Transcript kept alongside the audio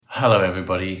Hello,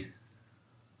 everybody.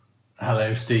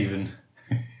 Hello, Stephen.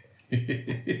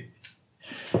 He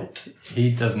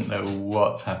doesn't know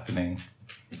what's happening.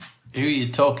 Who are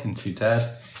you talking to,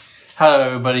 Dad? Hello,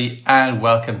 everybody, and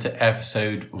welcome to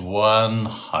episode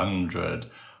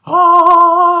 100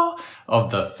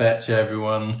 of the Fetch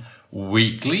Everyone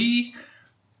Weekly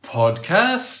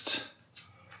Podcast.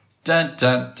 Dun,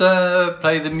 dun, dun.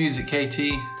 Play the music,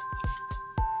 Katie.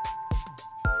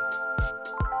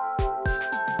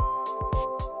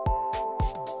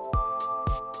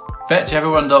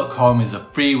 FetchEveryone.com is a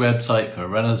free website for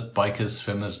runners, bikers,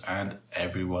 swimmers, and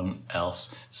everyone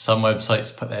else. Some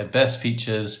websites put their best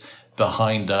features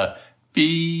behind a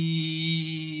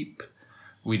beep.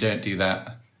 We don't do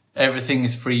that. Everything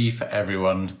is free for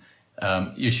everyone.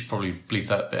 You should probably bleep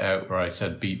that bit out where I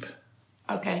said beep.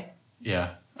 Okay.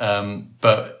 Yeah.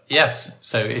 But yes,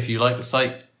 so if you like the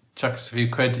site, chuck us a few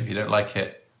quid. If you don't like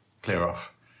it, clear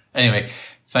off. Anyway,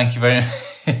 thank you very much.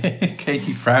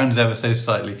 Katie frowns ever so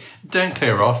slightly. Don't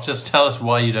clear off, just tell us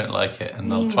why you don't like it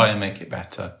and I'll try and make it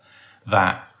better.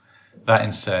 That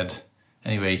instead.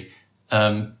 Anyway,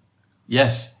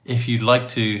 yes, if you'd like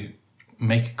to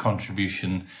make a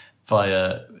contribution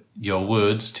via your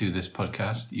words to this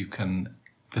podcast, you can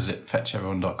visit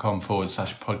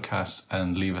fetcheveryone.com/podcast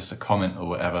and leave us a comment or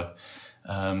whatever.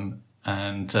 And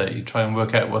you try and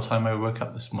work out what time I woke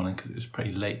up this morning because it was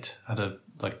pretty late. I had a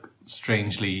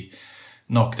strangely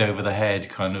knocked over the head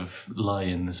kind of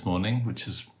lie-in this morning, which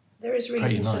is there is reason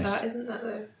pretty for nice. that, isn't there?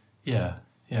 Though. Yeah.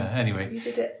 Anyway,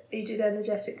 You did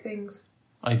energetic things.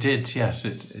 I did. Yes,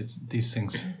 these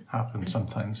things happen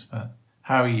sometimes. But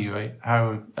how are you? Right?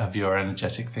 How have your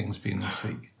energetic things been this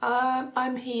week?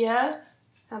 I'm here.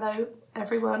 Hello,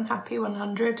 everyone. Happy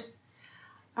 100.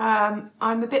 I'm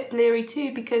a bit bleary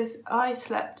too because I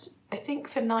slept, I think,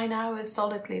 for 9 hours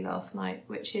solidly last night,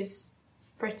 which is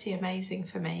pretty amazing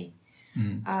for me.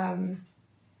 And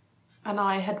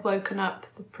I had woken up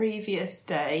the previous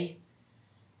day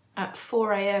at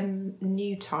 4 a.m.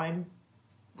 new time,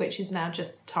 which is now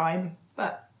just time.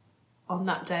 But on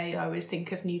that day, I always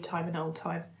think of new time and old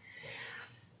time.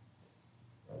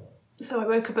 So I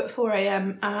woke up at 4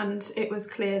 a.m. and it was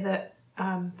clear that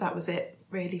that was it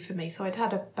really for me. So I'd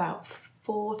had about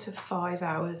 4 to 5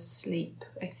 hours sleep,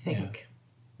 I think.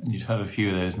 Yeah. And you'd had a few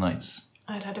of those nights.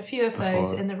 I'd had a few of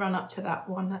those in the run-up to that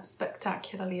one, that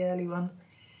spectacularly early one.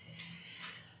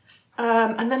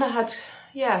 And then I had,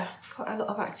 quite a lot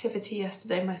of activity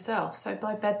yesterday myself. So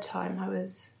by bedtime, I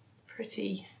was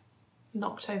pretty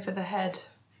knocked over the head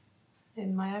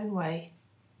in my own way.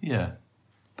 Yeah,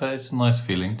 but it's a nice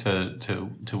feeling to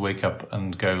wake up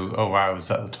and go, oh, wow, is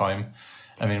that the time?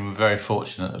 I mean, we're very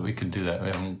fortunate that we can do that. We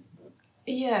haven't...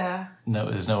 Yeah.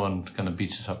 No, there's no one going to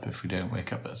beat us up if we don't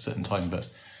wake up at a certain time, but...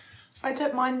 I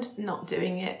don't mind not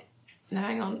doing it. No,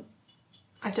 hang on.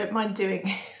 I don't mind doing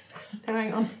it. No,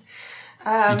 hang on.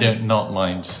 You don't not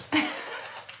mind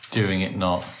doing it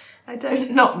not. I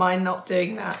don't not mind not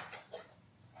doing that.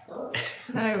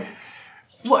 No.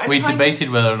 We debated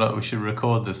whether or not we should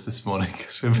record this morning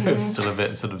because we're both still a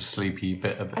bit sort of sleepy.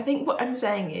 I think what I'm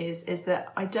saying is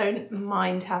that I don't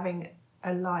mind having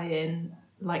a lie-in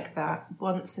like that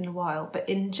once in a while, but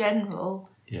in general,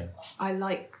 I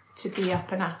like to be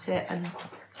up and at it. And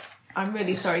I'm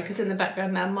really sorry because in the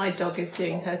background now my dog is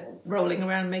doing her rolling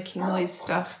around making noise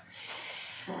stuff.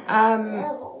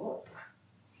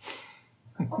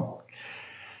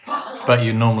 But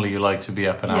you like to be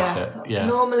up and at it. Yeah.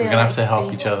 Normally we're going to have to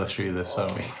help each other through this,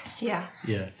 aren't we? Yeah.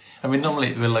 Yeah. I mean,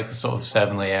 normally we're like a sort of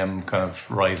 7 a.m. kind of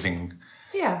rising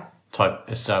type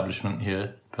establishment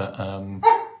here. But I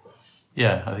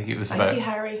think it was Thank you,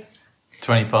 Harry.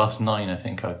 20 past 9, I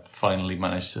think I finally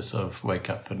managed to sort of wake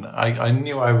up. And I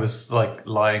knew I was like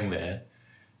lying there.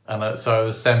 And so I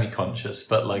was semi-conscious,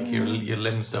 but like your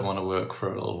limbs don't want to work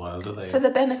for a little while, do they? For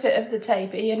the benefit of the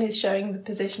tape, Ian is showing the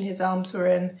position his arms were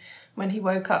in when he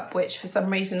woke up, which for some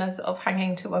reason are sort of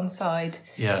hanging to one side.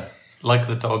 Yeah, like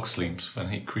the dog sleeps when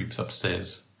he creeps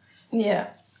upstairs. Yeah.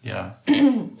 Yeah.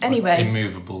 Anyway. Like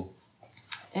immovable.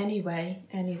 Anyway.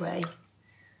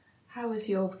 How was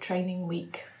your training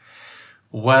week?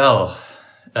 Well,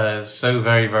 so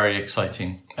very, very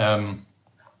exciting. So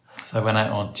I went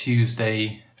out on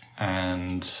Tuesday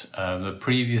and the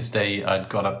previous day I'd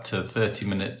got up to 30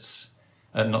 minutes.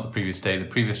 Not the previous day, the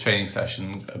previous training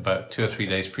session, about 2 or 3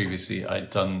 days previously,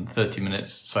 I'd done 30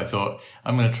 minutes. So I thought,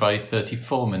 I'm going to try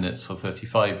 34 minutes or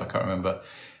 35, I can't remember,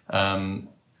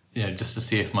 just to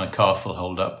see if my calf will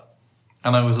hold up.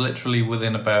 And I was literally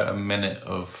within about a minute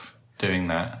of doing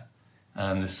that.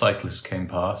 and this cyclist came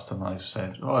past, and I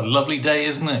said, "Oh, a lovely day,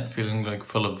 isn't it?" Feeling like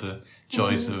full of the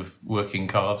joys of working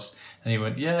calves. And he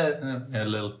went, "Yeah," a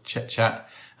little chit chat,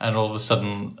 and all of a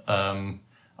sudden,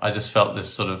 I just felt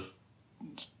this sort of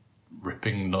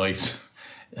ripping noise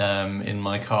in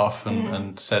my calf,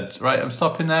 and said, "Right, I'm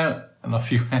stopping now," and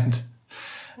off you went.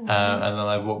 And then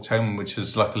I walked home, which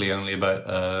was luckily only about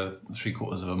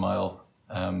 3/4 of a mile.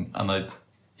 And I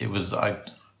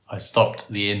stopped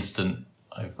the instant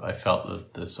I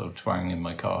felt the sort of twang in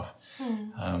my calf.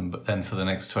 But then for the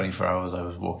next 24 hours, I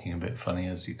was walking a bit funny,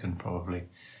 as you can probably,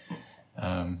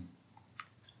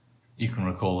 you can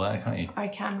recall that, can't you? I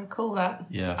can recall that.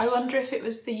 Yes. I wonder if it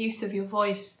was the use of your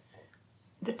voice,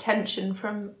 the tension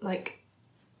from like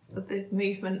the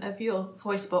movement of your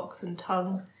voice box and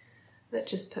tongue that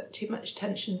just put too much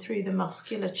tension through the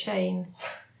muscular chain.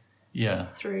 Yeah.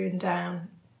 Through and down.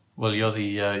 Well, you're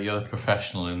the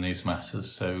professional in these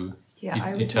matters, so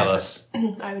yeah, you tell us.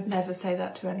 I would never say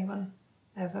that to anyone,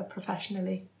 ever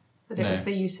professionally, that it was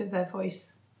the use of their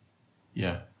voice.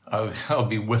 Yeah, I'll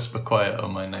be whisper quiet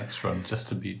on my next run just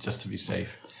to be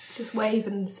safe. Just wave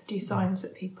and do signs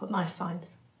at people, nice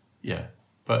signs. Yeah,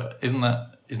 but isn't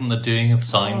the doing of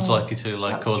signs likely to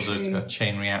cause a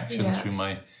chain reaction through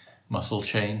my muscle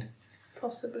chain?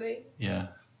 Possibly. Yeah.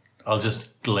 I'll just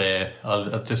glare.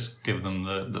 I'll just give them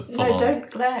the full No,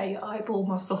 don't glare. Your eyeball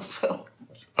muscles will.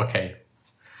 Okay.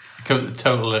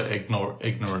 Total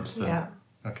ignorance then. Yeah.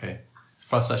 Okay.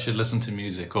 Perhaps I should listen to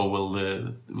music, or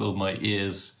will my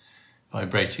ears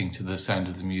vibrating to the sound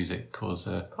of the music cause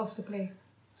a possibly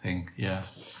thing? Yeah.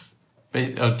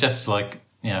 But just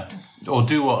or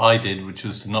do what I did, which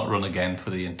was to not run again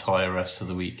for the entire rest of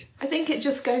the week. I think it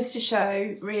just goes to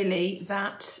show, really,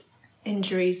 that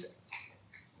injuries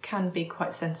can be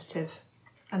quite sensitive,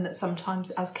 and that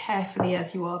sometimes, as carefully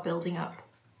as you are building up,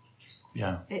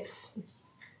 it's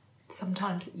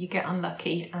sometimes you get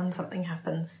unlucky and something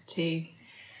happens to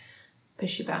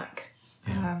push you back.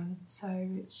 So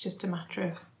it's just a matter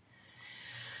of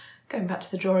going back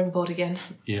to the drawing board again.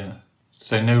 Yeah.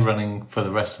 So no running for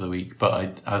the rest of the week,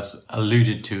 but as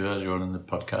alluded to earlier on in the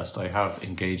podcast, I have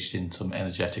engaged in some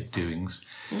energetic doings,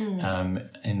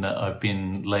 in that I've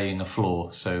been laying a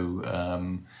floor. So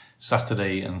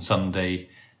Saturday and Sunday,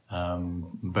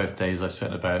 both days I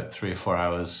spent about 3 or 4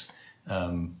 hours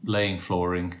laying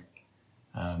flooring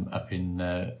up in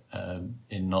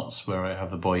Notts, where I have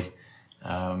the boy,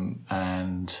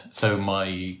 and so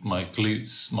my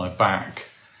glutes, my back,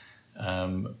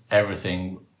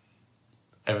 everything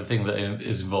that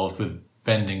is involved with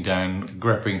bending down,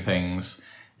 gripping things,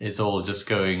 it's all just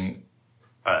going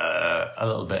a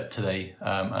little bit today,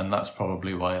 and that's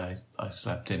probably why I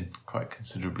slept in quite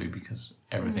considerably, because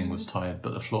everything was tired.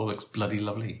 But the floor looks bloody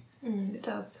lovely. It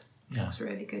does. Yeah, it's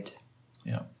really good.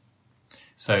 Yeah.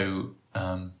 So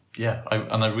I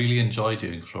really enjoy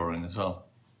doing flooring as well.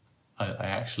 I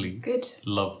actually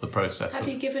love the process. Have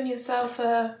you given yourself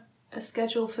a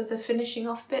schedule for the finishing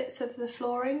off bits of the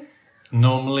flooring?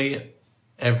 Normally,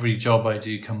 every job I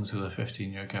do comes with a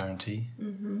 15-year guarantee.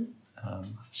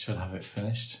 Should have it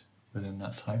finished within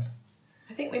that time.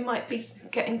 I think we might be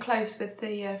getting close with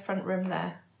the front room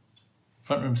there.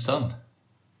 Front room's done.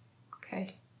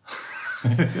 Okay.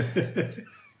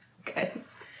 Okay.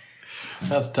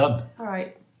 That's done. All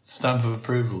right. Stamp of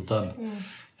approval done.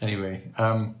 Anyway,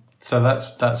 so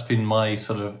that's been my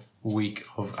sort of week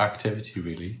of activity,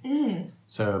 really.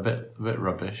 So a bit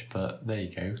rubbish, but there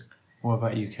you go. What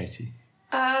about you, Katie?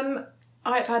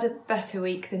 I've had a better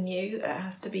week than you, it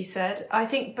has to be said. I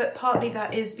think, but partly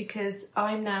that is because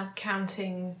I'm now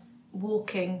counting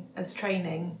walking as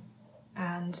training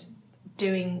and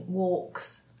doing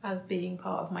walks as being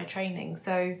part of my training.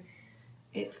 So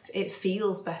it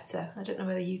feels better. I don't know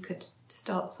whether you could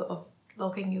start sort of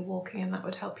logging your walking, and that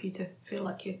would help you to feel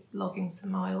like you're logging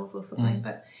some miles or something.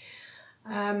 But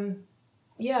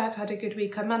I've had a good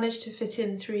week. I managed to fit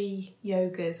in 3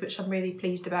 yogas, which I'm really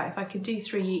pleased about. If I can do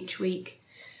 3 each week.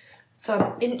 So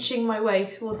I'm inching my way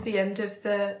towards the end of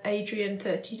the Adrian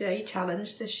 30-day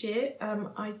challenge this year.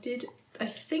 I did, I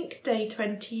think, day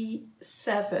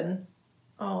 27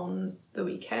 on the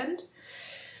weekend.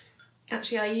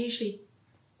 Actually, I usually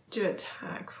do a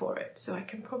tag for it, so I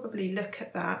can probably look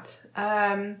at that.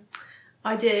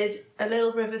 I did a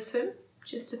little river swim,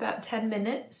 just about 10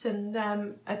 minutes, and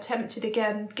attempted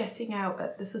again getting out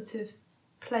at the sort of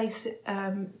place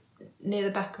near the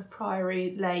back of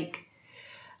Priory Lake,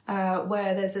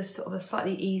 where there's a sort of a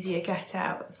slightly easier get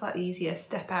out, a slightly easier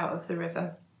step out of the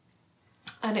river.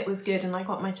 And it was good, and I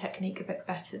got my technique a bit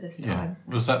better this time.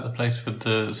 Was that the place with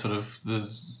the sort of the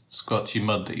squatchy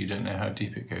mud that you don't know how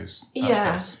deep it goes?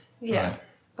 Yeah.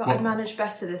 Right. But I managed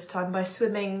better this time by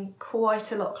swimming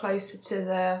quite a lot closer to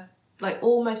the, like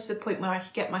almost to the point where I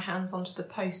could get my hands onto the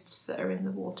posts that are in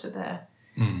the water there.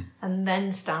 And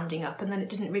then standing up, and then it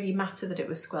didn't really matter that it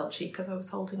was squelchy because I was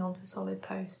holding onto solid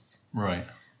posts. Right.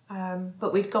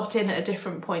 But we'd got in at a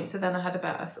different point, so then I had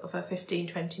about a sort of a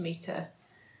 15-20 metre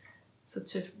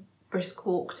sort of brisk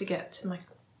walk to get to my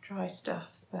dry stuff.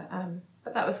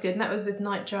 But that was good, and that was with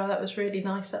Nightjar. That was really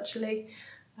nice, actually.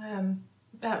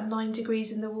 About 9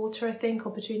 degrees in the water, I think,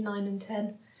 or between 9 and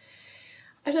 10.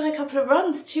 I've done a couple of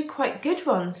runs, 2 quite good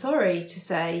ones, sorry to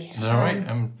say. Is that all right?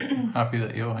 I'm happy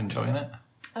that you're enjoying it.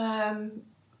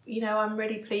 I'm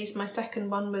really pleased. My second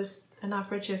one was an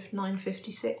average of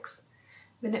 9:56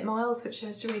 minute miles, which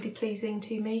was really pleasing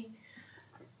to me.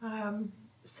 And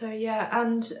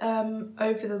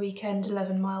over the weekend,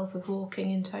 11 miles of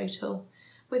walking in total,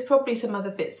 with probably some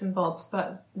other bits and bobs,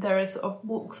 but there are sort of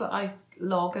walks that I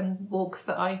log and walks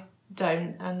that I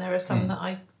don't, and there are some that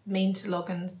I mean to log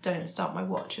and don't start my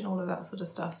watch and all of that sort of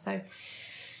stuff. So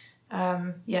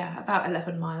about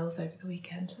 11 miles over the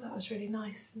weekend, so that was really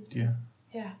nice.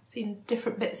 Seen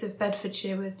different bits of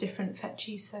Bedfordshire with different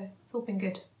fetchies, so it's all been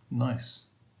good. Nice.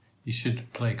 You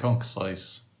should play conquer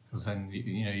size, because then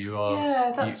you are.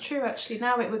 Yeah, that's true. Actually,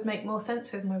 now it would make more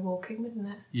sense with my walking, wouldn't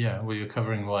it? Yeah, well, you're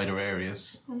covering wider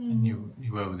areas than you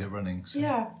were with your running. So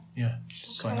yeah, you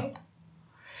should sign up.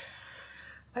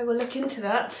 I will look into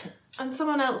that. And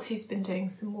someone else who's been doing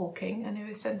some walking and who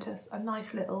has sent us a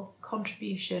nice little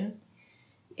contribution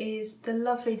is the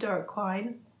lovely Dora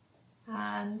Quine,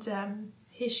 and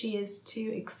here she is to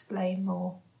explain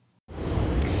more.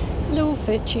 Hello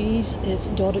Fetchies, it's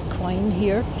Doric Quine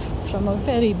here from a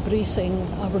very bracing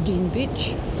Aberdeen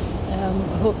beach. I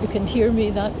hope you can hear me.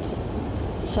 That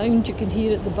sound you can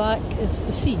hear at the back is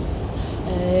the sea.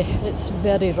 It's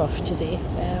very rough today.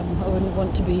 I wouldn't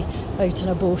want to be out in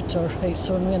a boat or out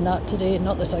swimming in that today.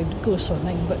 Not that I'd go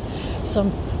swimming, but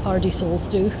some hardy souls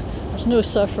do. There's no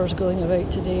surfers going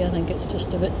about today. I think it's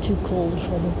just a bit too cold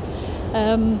for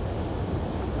them.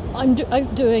 I'm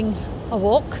out doing a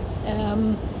walk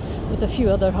with a few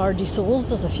other hardy souls.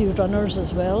 There's a few runners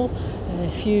as well,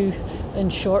 a few in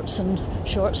shorts and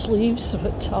short sleeves,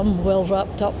 but I'm well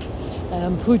wrapped up,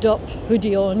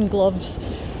 hoodie on, gloves,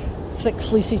 thick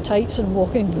fleecy tights and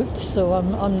walking boots, so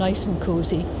I'm nice and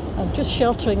cosy. I'm just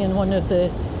sheltering in one of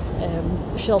the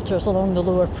shelters along the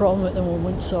lower prom at the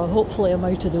moment, so hopefully I'm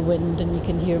out of the wind and you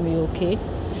can hear me okay.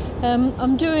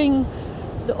 I'm doing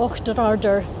the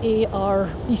Ochterarder AR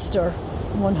Easter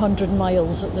 100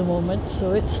 miles at the moment,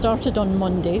 so it started on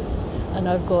Monday and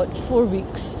I've got 4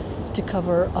 weeks to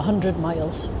cover 100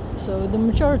 miles. So the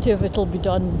majority of it will be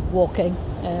done walking,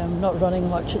 not running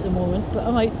much at the moment, but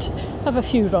I might have a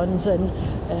few runs in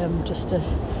just to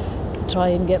try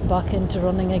and get back into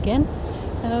running again.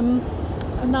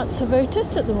 And that's about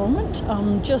it at the moment.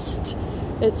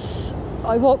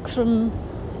 I walk from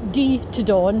D to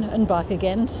Dawn and back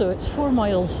again, so it's 4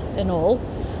 miles in all.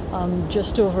 I'm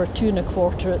just over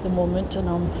 2.25 at the moment, and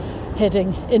I'm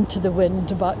heading into the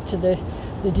wind back to the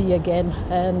D again,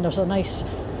 and there's a nice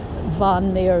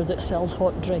van there that sells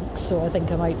hot drinks, so I think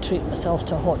I might treat myself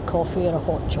to a hot coffee or a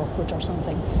hot chocolate or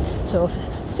something. So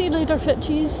see you later,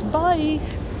 Fitchies, bye!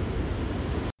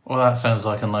 Well, that sounds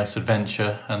like a nice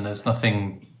adventure, and there's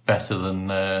nothing better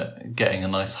than getting a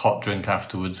nice hot drink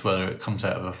afterwards, whether it comes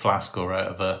out of a flask or out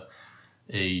of a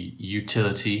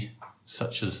utility,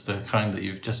 such as the kind that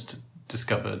you've just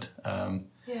discovered.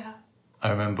 I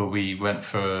remember we went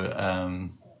for,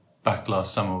 back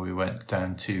last summer, we went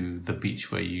down to the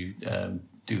beach where you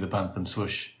do the Bantham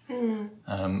Swoosh,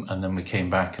 and then we came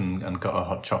back and got a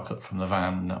hot chocolate from the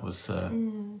van, and that was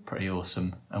pretty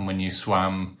awesome. And when you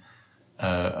swam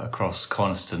across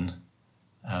Coniston,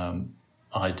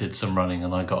 I did some running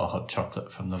and I got a hot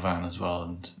chocolate from the van as well,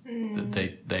 and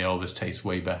they always taste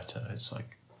way better. It's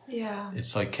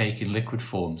like cake in liquid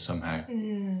form somehow.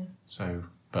 So,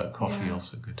 but coffee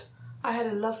also good. I had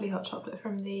a lovely hot chocolate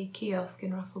from the kiosk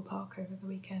in Russell Park over the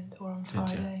weekend, or on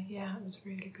Friday. Yeah, it was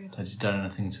really good. Had you done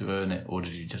anything to earn it, or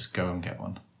did you just go and get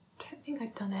one? I don't think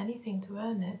I'd done anything to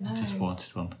earn it, no. Just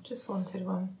wanted one? Just wanted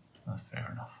one. That's fair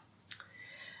enough.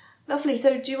 Lovely.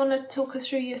 So do you want to talk us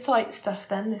through your site stuff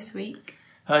then this week?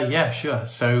 Yeah, sure.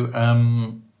 So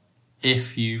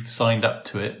if you've signed up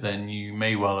to it, then you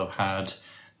may well have had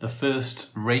the first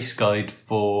race guide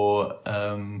for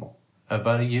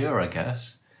about a year, I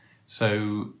guess.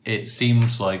 So it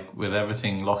seems like with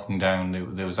everything locking down,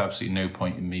 there was absolutely no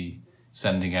point in me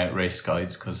sending out race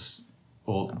guides because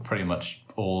pretty much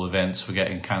all events were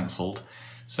getting cancelled.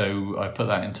 So I put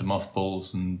that into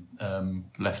mothballs and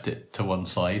left it to one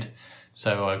side.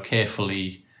 So I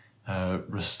carefully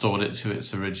restored it to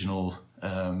its original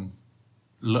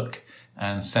look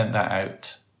and sent that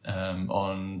out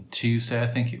on Tuesday, I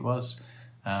think it was.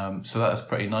 So that was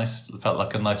pretty nice. It felt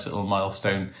like a nice little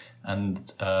milestone.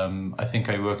 And I think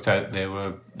I worked out there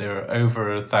were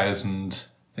over 1,000,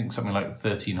 I think something like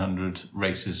 1,300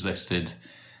 races listed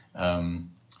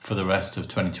for the rest of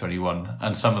 2021.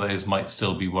 And some of those might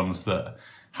still be ones that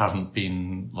haven't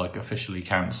been like officially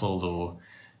cancelled or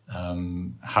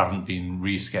haven't been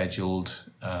rescheduled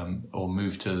or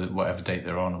moved to whatever date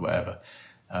they're on or whatever.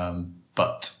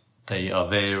 But they are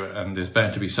there, and there's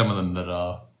bound to be some of them that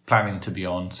are planning to be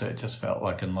on. So it just felt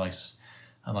like a nice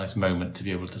moment to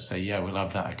be able to say, yeah, we'll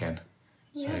have that again.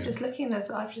 Yeah, so, just looking at this,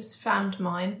 I've just found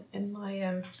mine in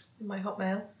my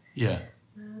Hotmail. Yeah.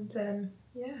 And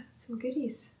some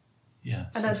goodies. Yeah.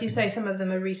 And as you say, some of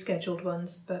them are rescheduled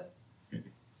ones, but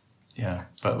yeah,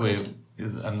 but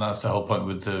and that's the whole point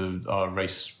with our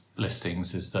race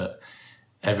listings, is that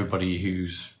everybody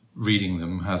who's reading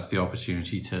them has the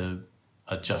opportunity to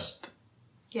adjust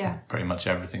pretty much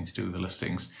everything to do with the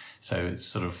listings. So it's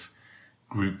sort of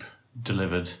group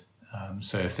delivered.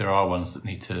 So if there are ones that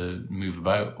need to move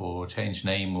about or change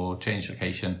name or change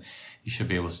location, you should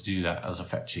be able to do that as a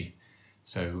fetchy.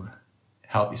 So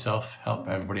help yourself, help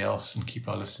everybody else, and keep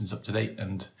our listings up to date.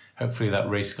 And hopefully that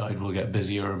race guide will get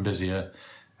busier and busier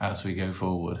as we go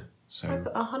forward. So I've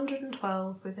got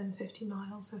 112 within 50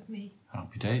 miles of me.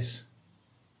 Happy days.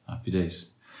 Happy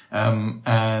days.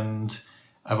 And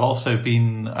I've also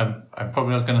been, I'm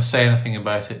probably not going to say anything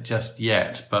about it just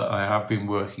yet, but I have been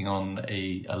working on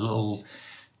a little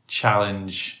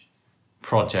challenge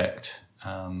project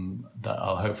that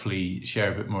I'll hopefully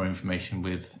share a bit more information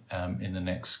with in the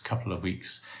next couple of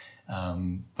weeks.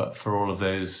 But for all of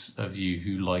those of you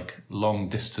who like long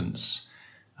distance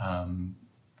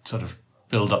sort of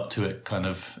build up to it kind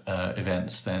of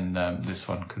events, then this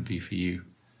one could be for you.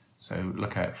 So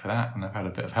look out for that. And I've had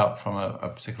a bit of help from a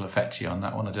particular fetchy on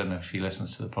that one. I don't know if he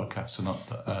listens to the podcast or not,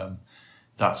 but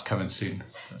that's coming soon.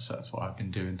 So that's what I've been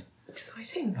doing.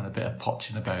 Exciting. And a bit of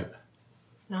potching about.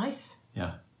 Nice.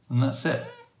 Yeah. And that's it.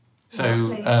 So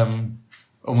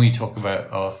when we talk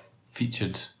about our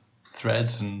featured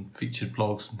threads and featured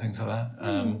blogs and things like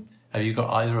that, have you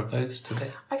got either of those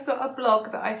today? I've got a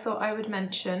blog that I thought I would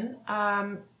mention.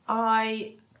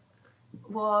 I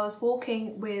was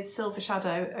walking with Silver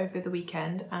Shadow over the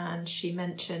weekend, and she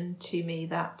mentioned to me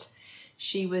that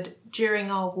she would,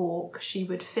 during our walk, she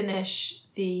would finish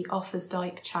the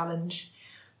Offarsdyke challenge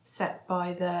set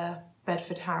by the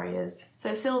Bedford Harriers.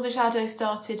 So Silver Shadow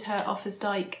started her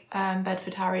Offarsdyke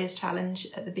Bedford Harriers challenge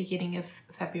at the beginning of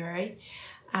February,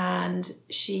 and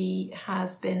she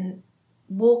has been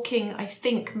walking, I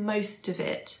think, most of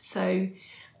it. So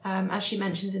as she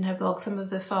mentions in her blog, some of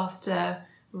the faster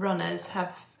runners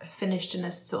have finished and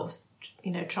are sort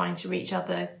of, trying to reach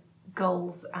other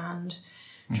goals and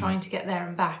trying to get there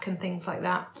and back and things like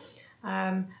that.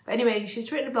 But anyway,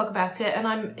 she's written a blog about it, and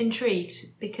I'm intrigued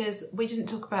because we didn't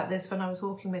talk about this when I was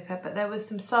walking with her, but there was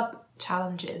some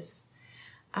sub-challenges,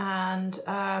 and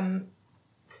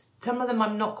some of them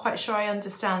I'm not quite sure I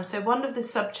understand. So one of the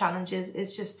sub-challenges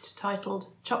is just titled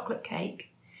Chocolate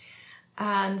Cake,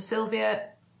 and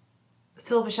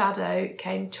Silver Shadow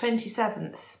came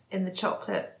 27th in the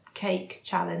Chocolate Cake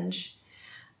Challenge,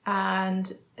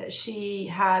 and she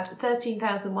had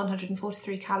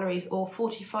 13,143 calories or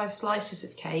 45 slices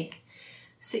of cake,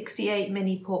 68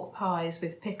 mini pork pies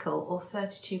with pickle or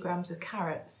 32 grams of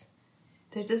carrots.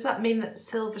 So does that mean that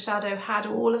Silver Shadow had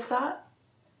all of that?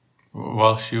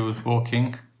 While she was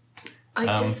walking?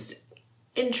 I just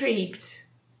intrigued.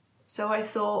 So I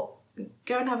thought,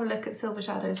 go and have a look at Silver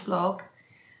Shadow's blog,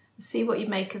 see what you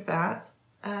make of that,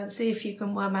 and see if you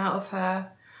can worm out of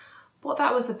her what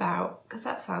that was about, because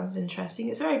that sounds interesting.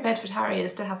 It's very Bedford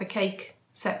Harriers to have a cake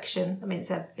section. I mean, it's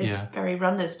very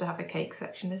runners to have a cake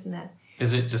section, isn't it?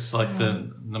 Is it just like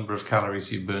the number of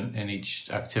calories you burnt in each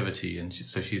activity? And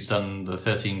so she's done the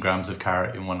 13 grams of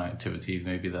carrot in one activity.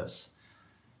 Maybe that's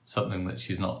something that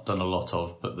she's not done a lot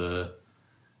of, but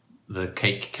the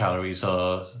cake calories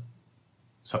are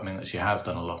something that she has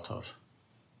done a lot of.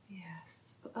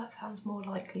 Yes, but that sounds more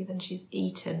likely than she's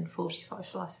eaten 45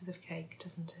 slices of cake,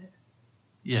 doesn't it?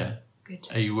 Yeah. Good.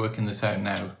 Are you working this out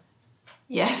now?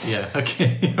 Yes. Yeah,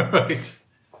 okay, all right.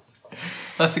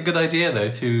 That's a good idea, though,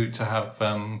 to have...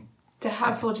 to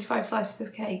have 45 slices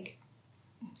of cake.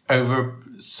 Over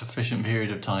a sufficient period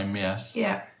of time, yes.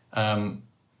 Yeah.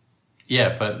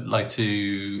 Yeah, but like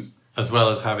to... As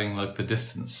well as having like the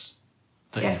distance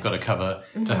that you've got to cover,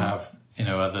 to have,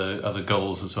 other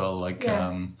goals as well. Like,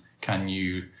 can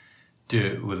you do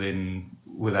it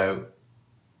without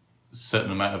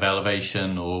certain amount of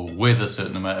elevation or with a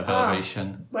certain amount of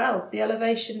elevation? Well, the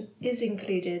elevation is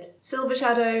included. Silver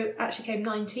Shadow actually came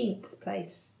 19th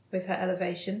place with her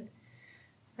elevation,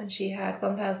 and she had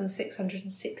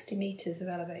 1,660 metres of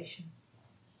elevation.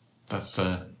 That's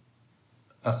a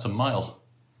mile.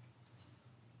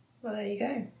 Well, there you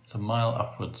go. It's a mile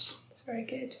upwards. It's very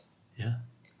good. Yeah,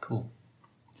 cool.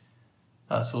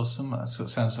 That's awesome. That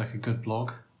sounds like a good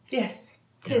blog. Yes,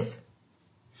 it is.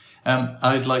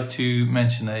 I'd like to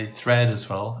mention a thread as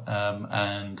well,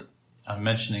 and I'm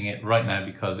mentioning it right now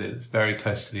because it's very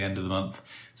close to the end of the month.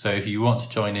 So if you want to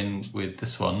join in with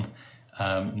this one,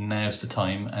 now's the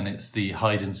time, and it's the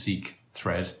hide and seek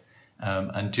thread.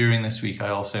 And during this week, I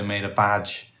also made a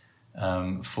badge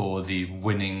for the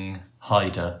winning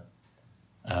hider.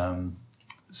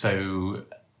 So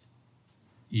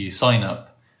you sign up,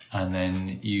 and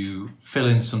then you fill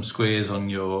in some squares on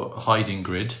your hiding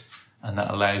grid, and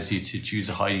that allows you to choose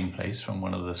a hiding place from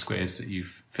one of the squares that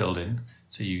you've filled in.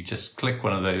 So you just click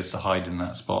one of those to hide in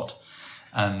that spot.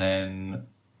 And then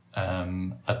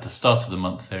at the start of the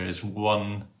month, there is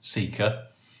one seeker,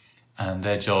 and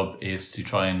their job is to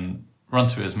try and run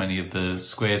through as many of the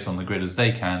squares on the grid as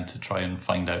they can to try and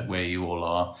find out where you all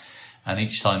are. And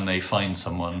each time they find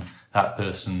someone, that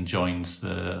person joins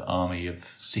the army of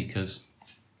seekers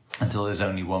until there's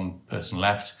only one person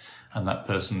left. And that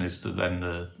person is then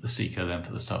the seeker then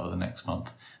for the start of the next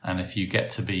month. And if you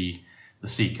get to be the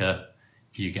seeker,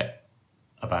 you get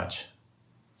a badge.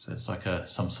 So it's like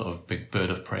some sort of big bird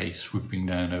of prey swooping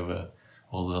down over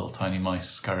all the little tiny mice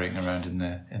scurrying around in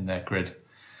their grid.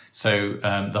 So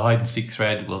the hide and seek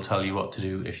thread will tell you what to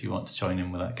do if you want to join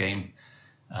in with that game.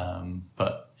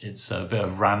 But it's a bit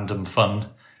of random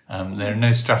fun. There are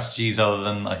no strategies other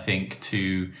than, I think,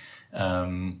 to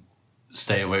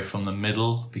stay away from the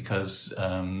middle, because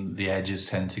the edges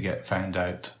tend to get found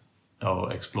out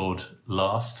or explored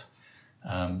last.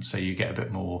 So you get a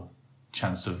bit more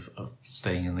chance of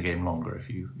staying in the game longer if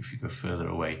you go further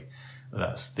away. But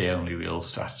that's the only real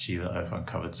strategy that I've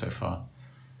uncovered so far.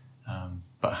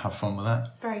 But have fun with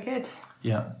that. Very good.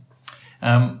 Yeah.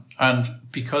 And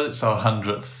because it's our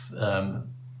 100th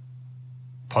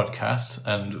podcast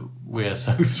and we're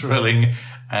so thrilling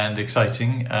and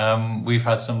exciting, we've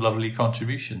had some lovely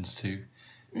contributions to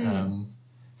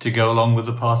go along with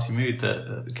the party mood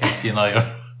that Katie and I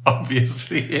are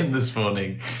obviously in this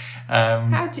morning.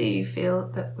 How do you feel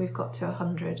that we've got to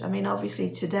 100? I mean,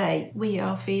 obviously today we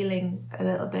are feeling a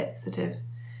little bit sort of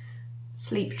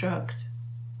sleep drugged,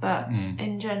 but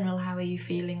in general, how are you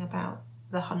feeling about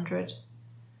the 100?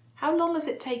 How long has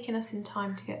it taken us in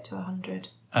time to get to 100?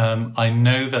 I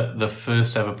know that the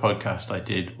first ever podcast I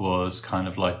did was kind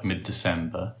of like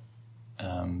mid-December,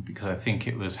 because I think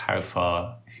it was How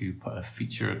Far who put a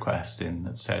feature request in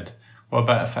that said, what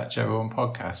about a Fat Joe Rogan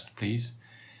podcast, please?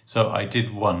 So I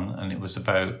did one, and it was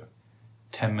about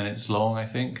 10 minutes long, I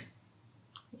think.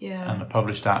 Yeah. And I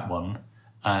published that one,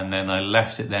 and then I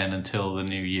left it then until the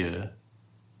new year.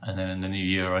 And then in the new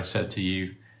year, I said to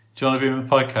you, do you want to be on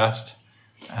my podcast?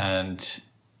 And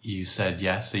you said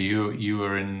yes. So you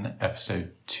were in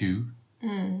episode 2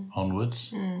 onwards.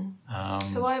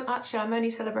 So I'm only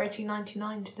celebrating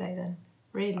 99 today then,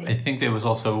 really. I think there was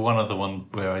also one other one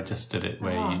where I just did it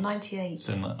where 98.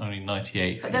 So only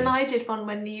 98. But then I did one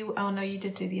when you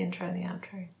did do the intro and the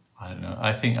outro. I don't know.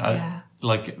 I think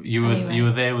you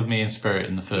were there with me in spirit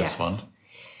in the first one.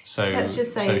 So let's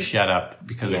just say, so shut up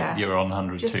because you're on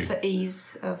 100 just too. for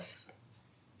ease of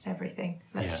everything.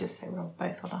 Let's just say we're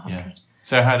both on 100. Yeah.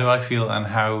 So how do I feel, and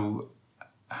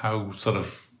how sort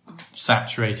of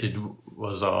saturated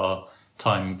was our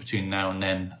time between now and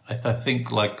then? I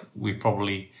think like we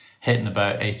probably hitting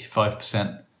about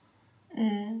 85%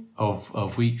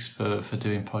 of weeks for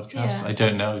doing podcasts. Yeah. I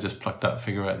don't know. I just plucked that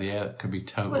figure out of the air. It could be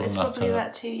total. Well, it's probably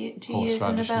about 2 years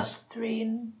and about radishes. 3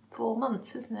 and 4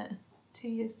 months, isn't it? 2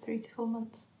 years, 3 to 4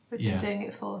 months we've been doing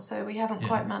it for. So we haven't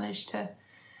quite managed to,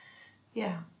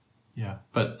 Yeah,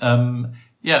 but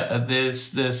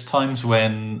there's times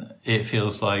when it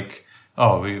feels like,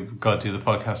 oh, we've got to do the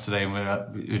podcast today, and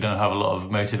we don't have a lot of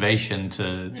motivation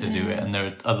to do it. And there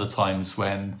are other times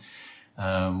when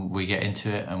we get into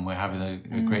it and we're having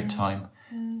a great time.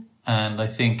 And I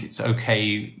think it's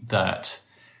okay that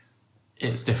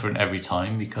it's different every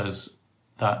time, because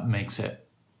that makes it,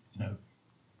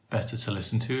 better to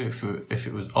listen to. If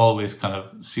it was always kind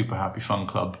of super happy fun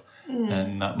club,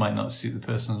 then that might not suit the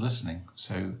person listening.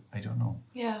 So I don't know.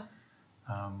 Yeah.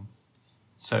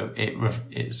 So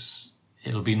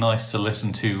it'll be nice to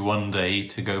listen to one day,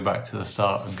 to go back to the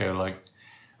start and go like,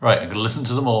 right, I'm going to listen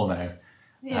to them all now.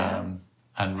 Yeah.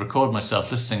 And record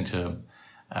myself listening to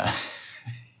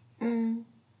them.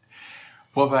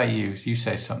 What about you? You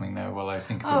say something now while I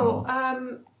think a bit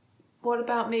more. What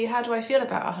about me? How do I feel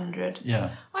about 100?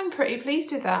 Yeah. I'm pretty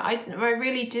pleased with that. I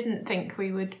really didn't think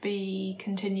we would be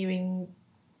continuing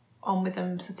on with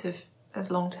them sort of as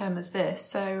long term as this.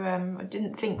 So I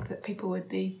didn't think that people would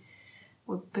be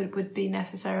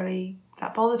necessarily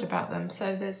that bothered about them.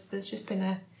 So there's just been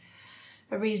a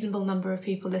reasonable number of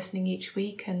people listening each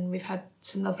week, and we've had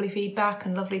some lovely feedback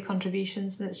and lovely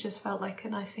contributions, and it's just felt like a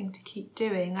nice thing to keep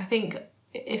doing. I think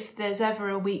if there's ever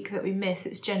a week that we miss,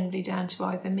 it's generally down to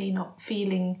either me not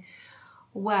feeling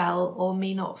well or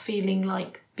me not feeling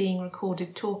like being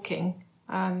recorded talking.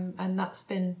 And that's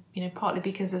been, partly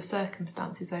because of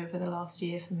circumstances over the last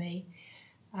year for me.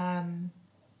 And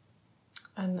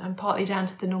partly down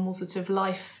to the normal sort of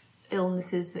life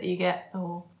illnesses that you get,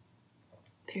 or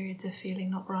periods of feeling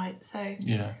not right. So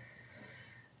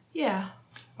yeah.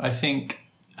 I think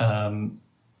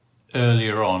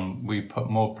earlier on we put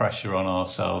more pressure on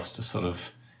ourselves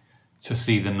to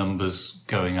see the numbers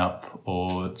going up,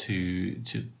 or to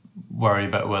worry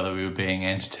about whether we were being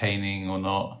entertaining or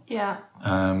not. Yeah.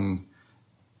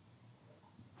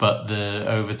 But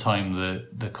over time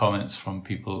the comments from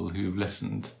people who've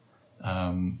listened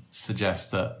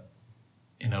suggest that,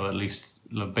 at least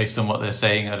based on what they're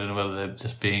saying, I don't know whether they're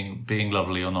just being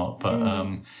lovely or not, but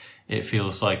it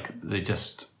feels like they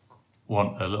just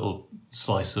want a little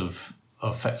slice of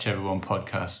Fetch Everyone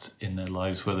podcast in their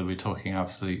lives, whether we're talking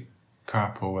absolute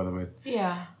crap or whether we're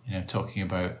talking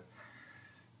about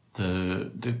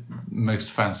the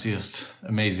most fanciest,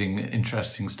 amazing,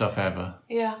 interesting stuff ever.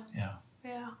 Yeah,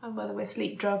 and whether we're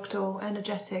sleep drugged or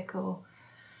energetic or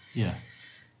yeah.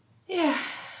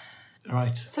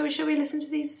 Right. So shall we listen to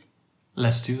these?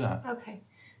 Let's do that. Okay.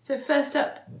 So first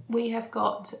up, we have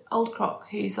got Old Croc,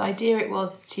 whose idea it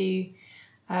was to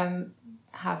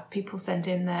have people send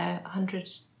in their 100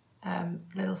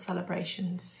 little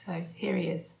celebrations. So here he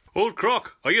is. Old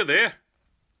Croc, are you there?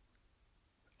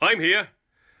 I'm here.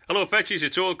 Hello, Fetchies,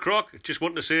 it's Old Croc. Just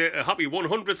want to say a happy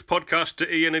 100th podcast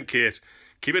to Ian and Kate.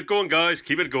 Keep it going, guys.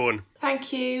 Keep it going.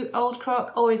 Thank you, Old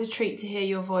Croc. Always a treat to hear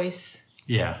your voice.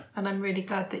 Yeah. And I'm really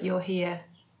glad that you're here.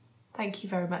 Thank you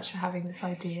very much for having this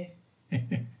idea.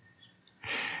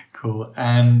 Cool.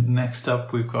 And next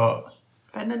up we've got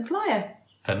Fenland Flyer.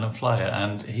 Fenland Flyer.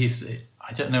 And he's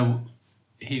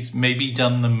maybe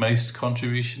done the most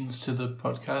contributions to the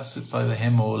podcast. It's either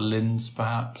him or Lynn's,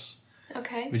 perhaps.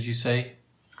 Okay. Would you say?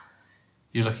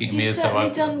 You're looking at me He's as though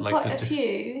I've done quite a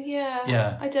few.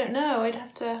 Yeah. I don't know. I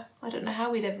don't know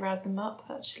how we'd ever add them up,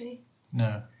 actually.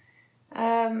 No.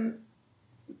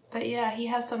 But yeah, he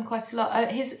has done quite a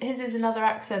lot. His is another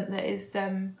accent that is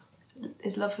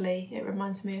lovely. It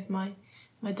reminds me of my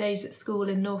days at school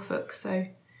in Norfolk. So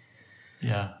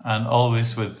yeah, and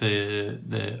always with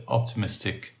the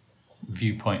optimistic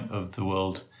viewpoint of the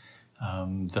world,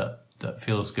 that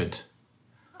feels good.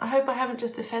 I hope I haven't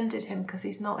just offended him because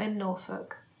he's not in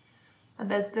Norfolk. And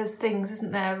there's things,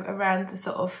 isn't there, around the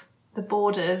sort of the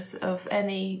borders of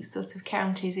any sort of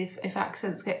counties if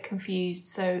accents get confused.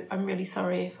 So I'm really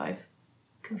sorry if I've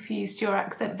confused your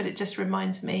accent, but it just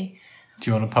reminds me. Do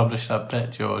you want to publish that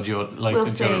bit? Do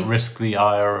you risk the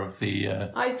ire of the...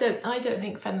 I don't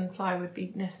think Fenland Flyer would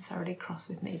be necessarily cross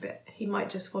with me, but he might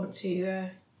just want to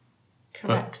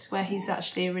correct where he's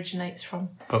actually originates from.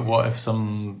 But what if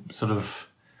some sort of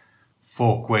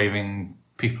fork-waving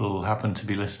people happen to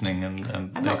be listening and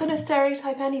I'm not going to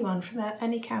stereotype anyone from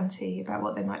any county about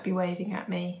what they might be waving at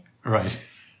me. Right.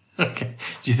 Okay.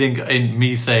 Do you think in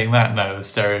me saying that now has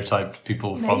stereotyped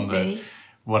people from the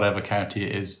whatever county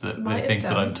it is that they think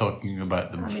that I'm talking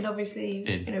about them? I mean,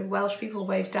 obviously, Welsh people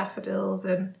wave daffodils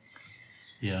and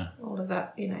all of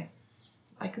that,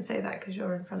 I can say that because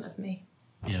you're in front of me.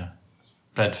 Yeah.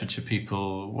 Bedfordshire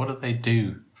people, what do they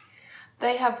do?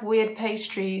 They have weird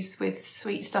pastries with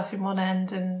sweet stuff in one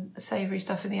end and savoury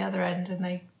stuff in the other end, and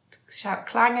they shout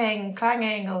clanging,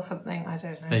 clanging or something. I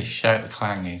don't know. They shout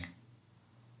clanging.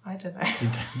 I don't know. You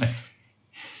don't know.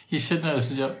 You should know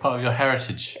this is part of your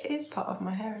heritage. It is part of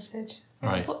my heritage.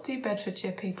 Right. What do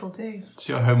Bedfordshire people do? It's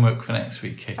your homework for next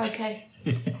week, Kate. Okay.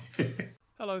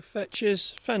 Hello,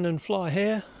 Fetchers. Fenland Flyer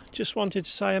here. Just wanted to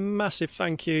say a massive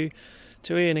thank you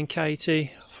to Ian and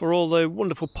Katie for all the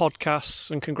wonderful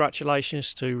podcasts, and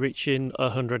congratulations to reaching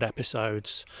 100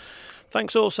 episodes.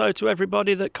 Thanks also to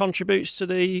everybody that contributes to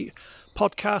the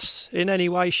podcasts in any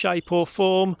way, shape or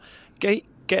form.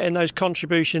 Getting those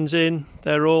contributions in,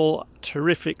 they're all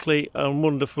terrifically and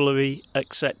wonderfully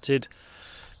accepted.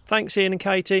 Thanks, Ian and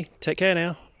Katie. Take care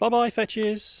now. Bye-bye,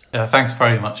 Fetches. Thanks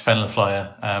very much, Fenland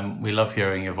Flyer. We love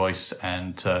hearing your voice,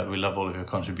 and we love all of your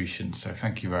contributions, so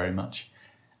thank you very much.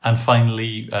 And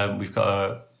finally, we've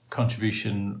got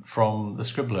contribution from the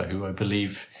Scribbler, who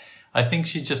I think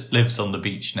she just lives on the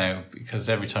beach now, because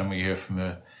every time we hear from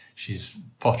her, she's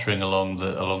pottering along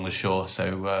the shore.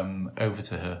 So over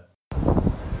to her.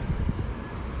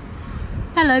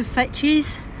 Hello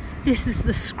Fetchies, this is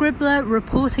the Scribbler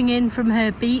reporting in from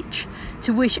her beach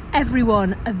to wish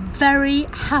everyone a very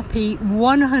happy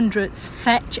 100th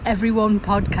Fetch Everyone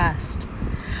podcast.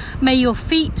 May your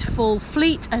feet fall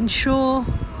fleet and sure,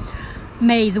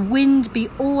 may the wind be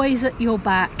always at your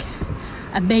back,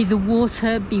 and may the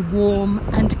water be warm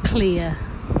and clear.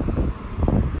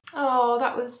 Oh,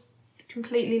 that was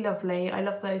completely lovely. I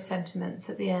love those sentiments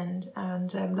at the end,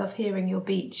 and love hearing your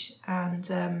beach,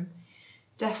 and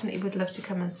definitely would love to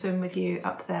come and swim with you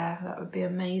up there. That would be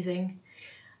amazing.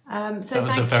 That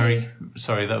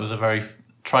was a very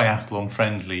triathlon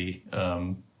friendly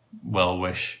well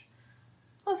wish.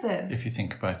 Was it? If you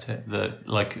think about it,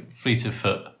 like fleet of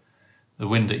foot, the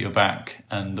wind at your back,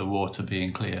 and the water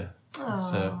being clear.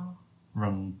 So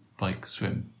run, bike,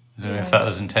 swim. I don't know if that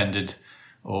was intended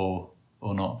or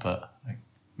not, but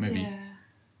maybe. Yeah.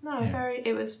 No,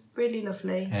 it was really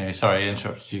lovely. Anyway, sorry I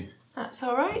interrupted you. That's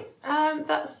all right.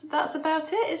 That's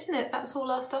about it, isn't it? That's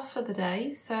all our stuff for the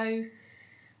day. So,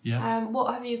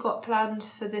 what have you got planned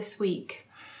for this week?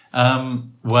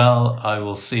 Well, I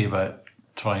will see about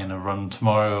trying a run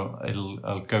tomorrow.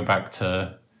 I'll go back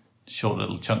to short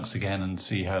little chunks again and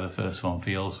see how the first one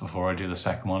feels before I do the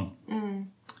second one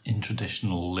in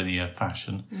traditional linear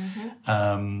fashion.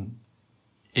 Mm-hmm.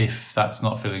 If that's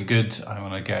not feeling good, I'm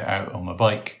going to get out on my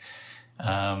bike.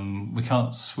 We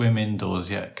can't swim indoors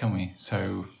yet, can we?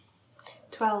 So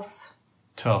 12th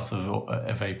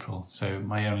of April. So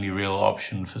my only real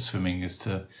option for swimming is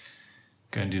to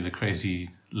go and do the crazy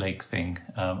lake thing.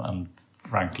 And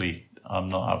frankly, I'm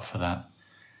not up for that.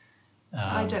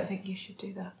 I don't think you should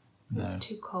do that. It's No.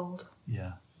 too cold.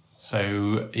 Yeah.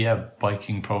 So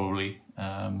biking probably.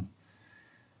 And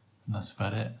that's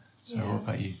about it. So what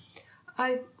about you?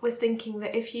 I was thinking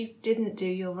that if you didn't do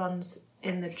your runs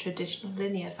in the traditional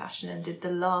linear fashion and did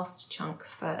the last chunk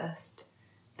first,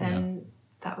 then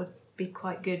that would be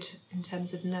quite good in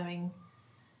terms of knowing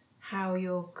how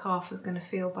your calf was going to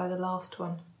feel by the last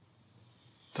one.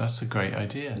 That's a great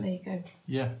idea. There you go.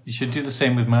 Yeah, you should do the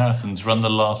same with marathons. Run the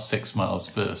last 6 miles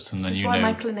first, and then This is you why know.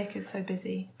 my clinic is so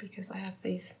busy, because I have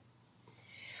these.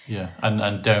 Yeah,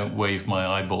 and don't wave my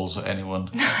eyeballs at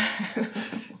anyone.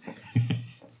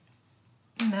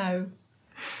 No.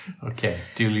 Okay,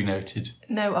 duly noted.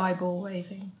 No eyeball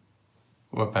waving.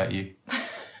 What about you?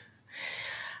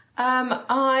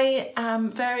 I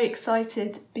am very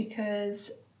excited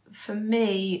because for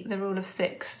me, the rule of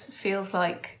 6 feels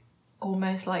like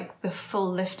almost like the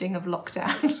full lifting of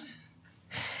lockdown.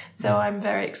 So I'm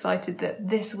very excited that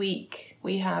this week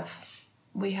we have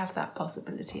that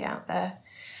possibility out there.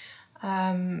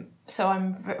 So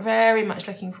I'm very much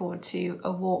looking forward to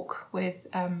a walk with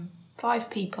 5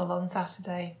 people on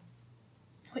Saturday,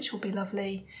 which will be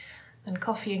lovely, and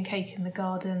coffee and cake in the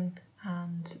garden,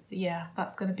 and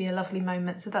that's going to be a lovely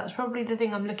moment. So that's probably the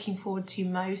thing I'm looking forward to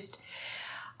most.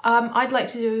 I'd like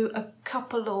to do a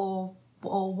couple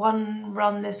or one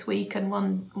run this week and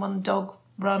one dog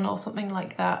run or something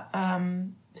like that.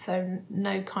 So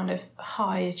no kind of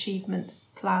high achievements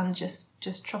planned,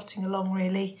 just trotting along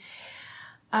really.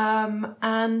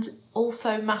 And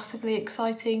also massively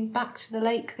exciting, back to the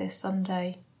lake this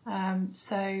Sunday.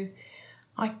 So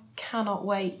I cannot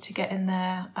wait to get in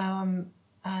there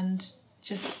and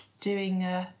just doing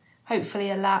hopefully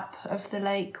a lap of the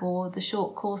lake or the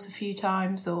short course a few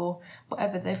times or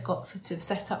whatever they've got sort of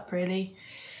set up really.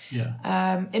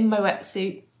 Yeah. In my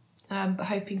wetsuit, but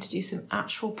hoping to do some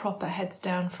actual proper heads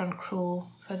down front crawl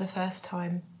for the first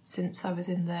time since I was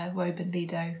in the Woburn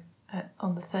Lido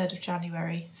on the 3rd of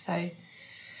January. So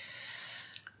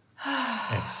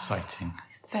Exciting.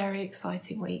 it's a very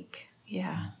exciting week.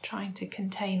 Yeah, trying to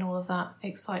contain all of that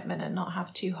excitement and not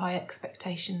have too high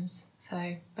expectations.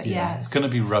 So, but It's going to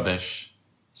be rubbish.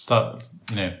 Start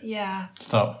with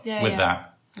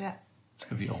that. Yeah. It's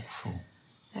going to be awful.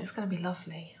 It's going to be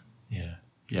lovely. Yeah,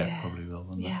 Yeah. probably will,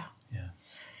 won't it? Yeah. Yeah.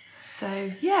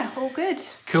 So, all good.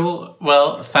 Cool.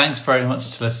 Well, thanks very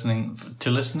much to listening. Thank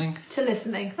you to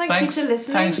listening.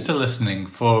 Thanks to listening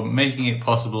for making it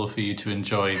possible for you to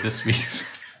enjoy this week's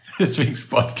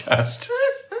podcast.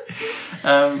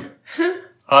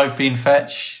 I've been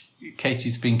Fetch.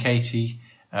 Katie's been Katie.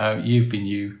 You've been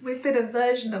you. We've been a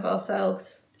version of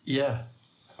ourselves. Yeah.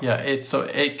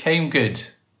 It came good.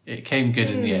 It came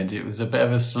good in the end. It was a bit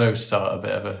of a slow start,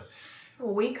 Well,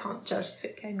 we can't judge if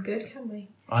it came good, can we?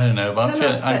 I don't know, but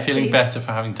Tell us, I'm feeling Fetchies. better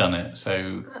for having done it,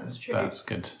 so That's true. that's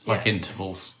good. Like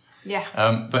intervals. Yeah.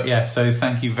 But yeah, so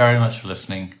thank you very much for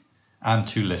listening and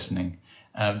to listening.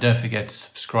 Don't forget to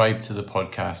subscribe to the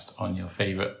podcast on your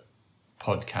favourite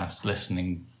podcast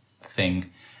listening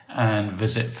thing, and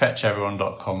visit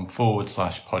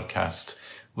fetcheveryone.com/podcast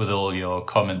with all your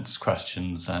comments,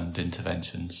 questions and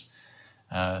interventions.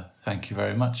 Thank you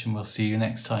very much, and we'll see you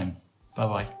next time.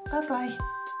 Bye-bye. Bye-bye.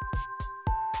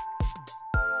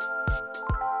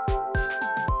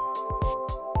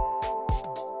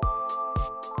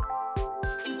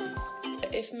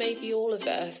 If maybe all of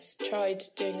us tried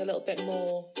doing a little bit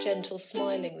more gentle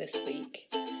smiling this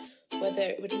week, whether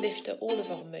it would lift up all of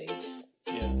our moods.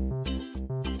 Yeah.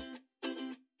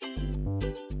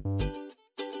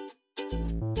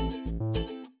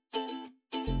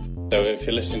 So if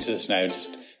you're listening to this now,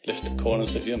 just lift the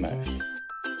corners of your mouth.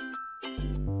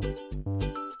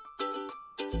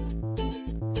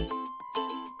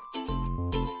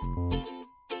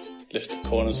 Lift the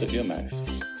corners of your mouth.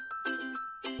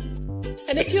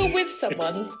 And if you're with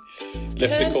someone,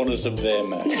 Lift the corners of their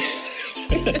mouth.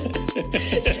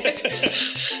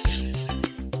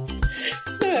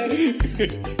 No.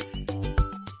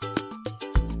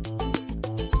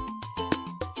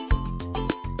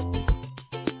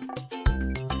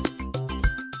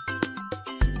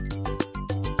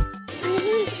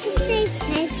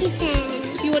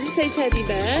 You want to say teddy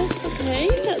bear? Okay,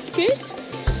 that's good.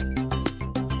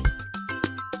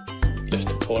 Lift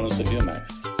the corners of your mouth.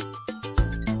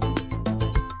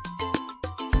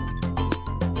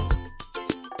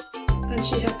 And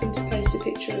she happened to post a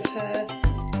picture of her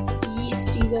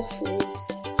yeasty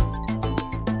waffles.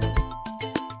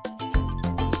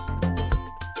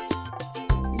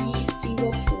 Yeasty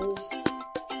waffles.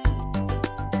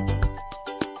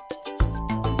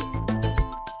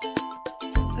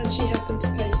 And she happened to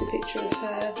post a picture of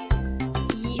her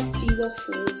yeasty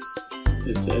waffles.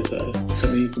 Is that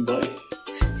something you can buy?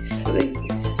 Something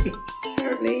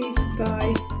apparently you can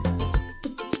buy.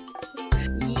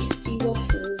 Yeasty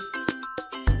waffles.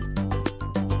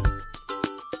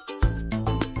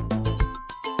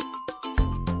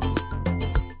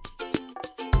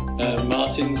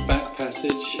 Martin's back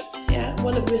passage. Yeah,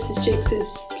 one of Mrs.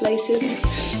 Jiggs's places. Is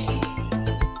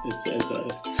that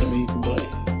something you can buy?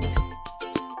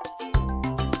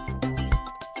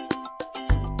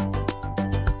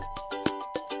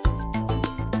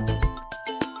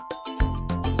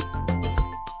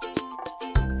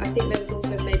 I think there was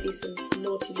also maybe some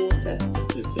naughty water.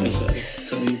 Is that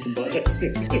something you can buy?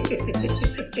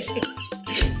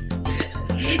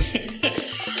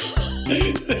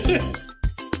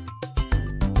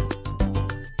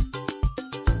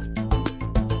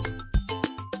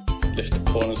 Lift the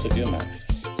corners of your mouth.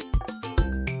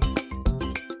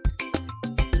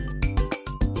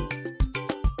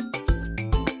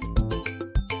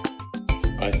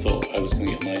 I thought I was going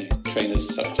to get my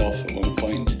trainers sucked off at one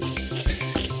point. Is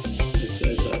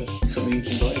that something you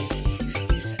can buy?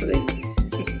 Something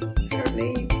apparently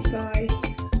you can buy.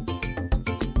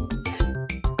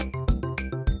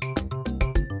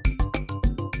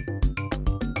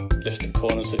 Lift the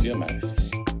corners of your mouth.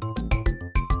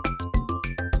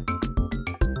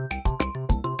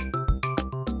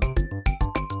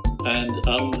 And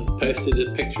has posted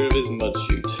a picture of his mud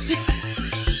chute.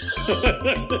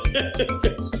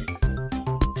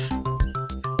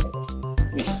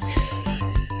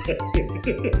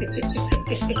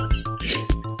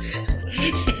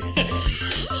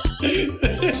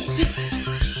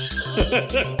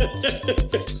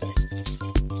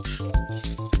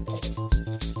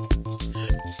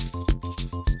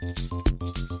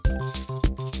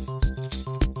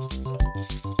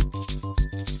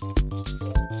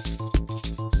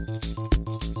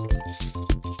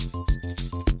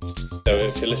 So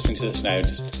if you're listening to this now,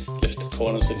 just lift the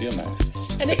corners of your mouth.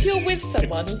 And if you're with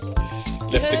someone,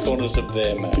 Lift the corners of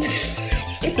their mouth.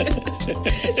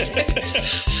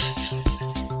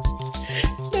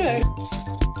 no.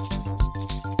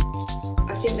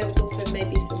 I think there was also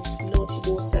maybe some naughty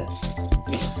water.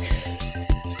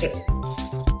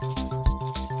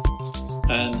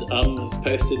 And has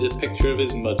posted a picture of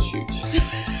his mud chute.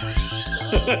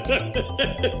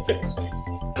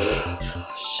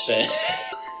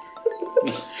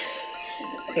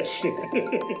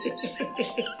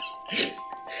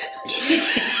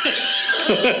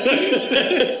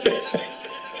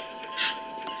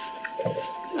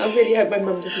 I really hope my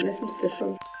mum doesn't listen to this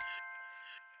one.